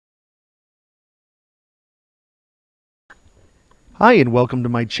Hi and welcome to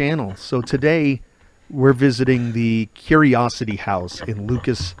my channel. So today we're visiting the Curiosity House in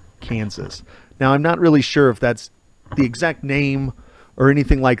Lucas, Kansas. Now I'm not really sure if that's the exact name or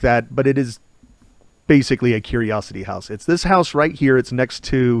anything like that, but it is basically a curiosity house. It's this house right here. It's next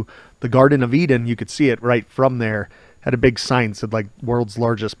to the Garden of Eden. You could see it right from there. Had a big sign said like world's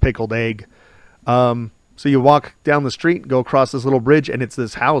largest pickled egg. So you walk down the street, go across this little bridge, and it's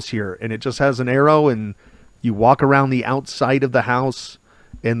this house here, and it just has an arrow, and you walk around the outside of the house,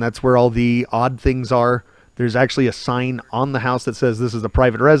 and that's where all the odd things are. There's actually a sign on the house that says this is a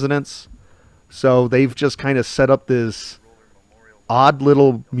private residence. So they've just kind of set up this odd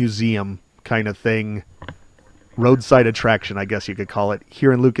little museum kind of thing, roadside attraction, I guess you could call it,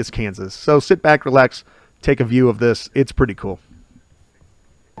 here in Lucas, Kansas. So sit back, relax, take a view of this. It's pretty cool.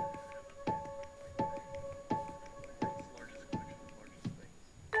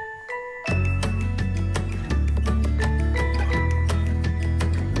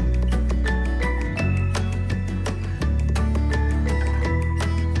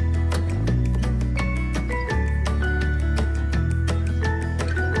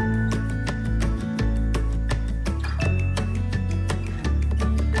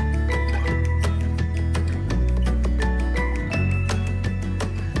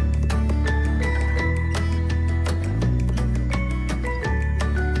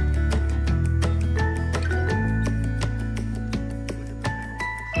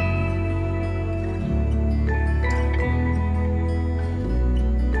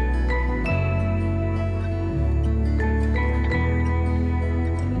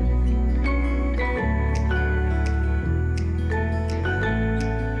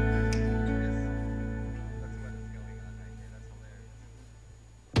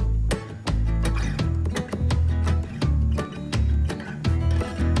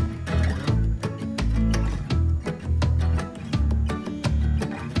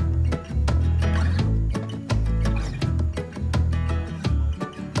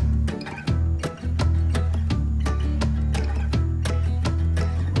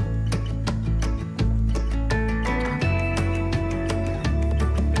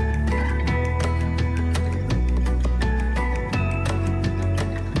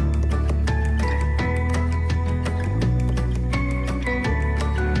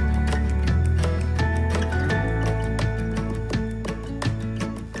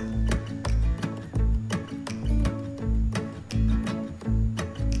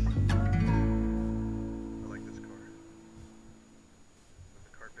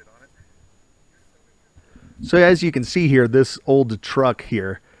 So as you can see here, this old truck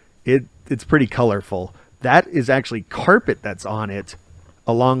here, it's pretty colorful. That is actually carpet that's on it,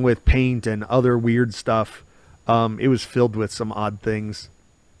 along with paint and other weird stuff. It was filled with some odd things.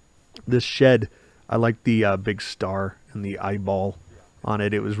 This shed, I like the big star and the eyeball on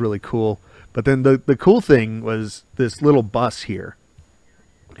it. It was really cool. But then the cool thing was this little bus here.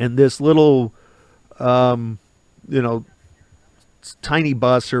 And this little, tiny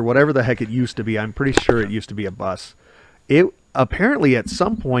bus or whatever the heck it used to be. I'm pretty sure it used to be a bus. It apparently at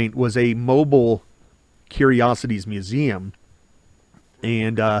some point was a mobile curiosities museum.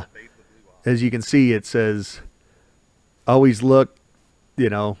 And as you can see, it says, always look,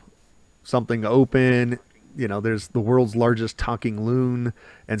 something open. There's the world's largest talking loon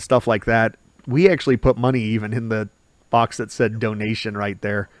and stuff like that. We actually put money even in the box that said donation right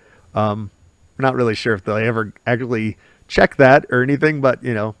there. We're not really sure if they'll ever actually check that or anything, but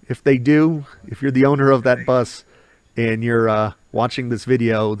if they do, if you're the owner of that bus and you're watching this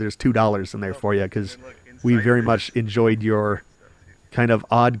video, there's $2 in there for you, because we very much enjoyed your kind of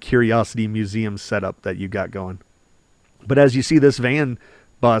odd curiosity museum setup that you got going. But as you see, this van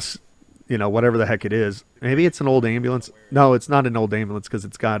bus, whatever the heck it is, maybe it's an old ambulance. No, it's not an old ambulance because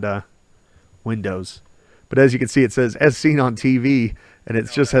it's got windows. But as you can see, it says as seen on TV, and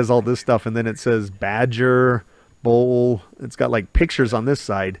it just has all this stuff, and then it says Badger Bowl. It's got like pictures on this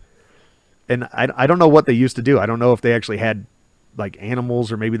side, and I don't know what they used to do. I don't know if they actually had like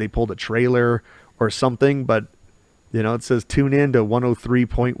animals, or maybe they pulled a trailer or something, but it says tune in to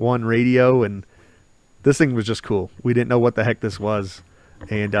 103.1 radio, and this thing was just cool. We didn't know what the heck this was,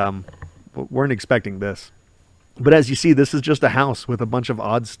 and weren't expecting this. But as you see, this is just a house with a bunch of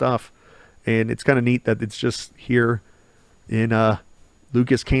odd stuff, and it's kind of neat that it's just here in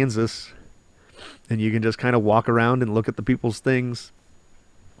Lucas, Kansas. And you can just kind of walk around and look at the people's things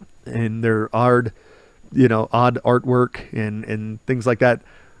and their odd artwork and things like that.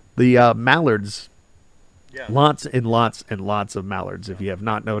 The mallards, lots and lots and lots of mallards, if you have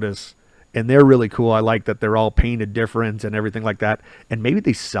not noticed. and they're really cool. I like that they're all painted different and everything like that. And maybe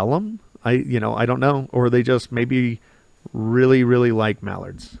they sell them. I don't know, or they just maybe Really, really like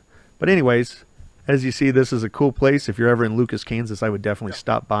mallards. But anyways, as you see, this is a cool place. If you're ever in Lucas, Kansas, I would definitely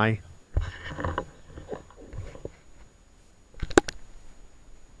stop by.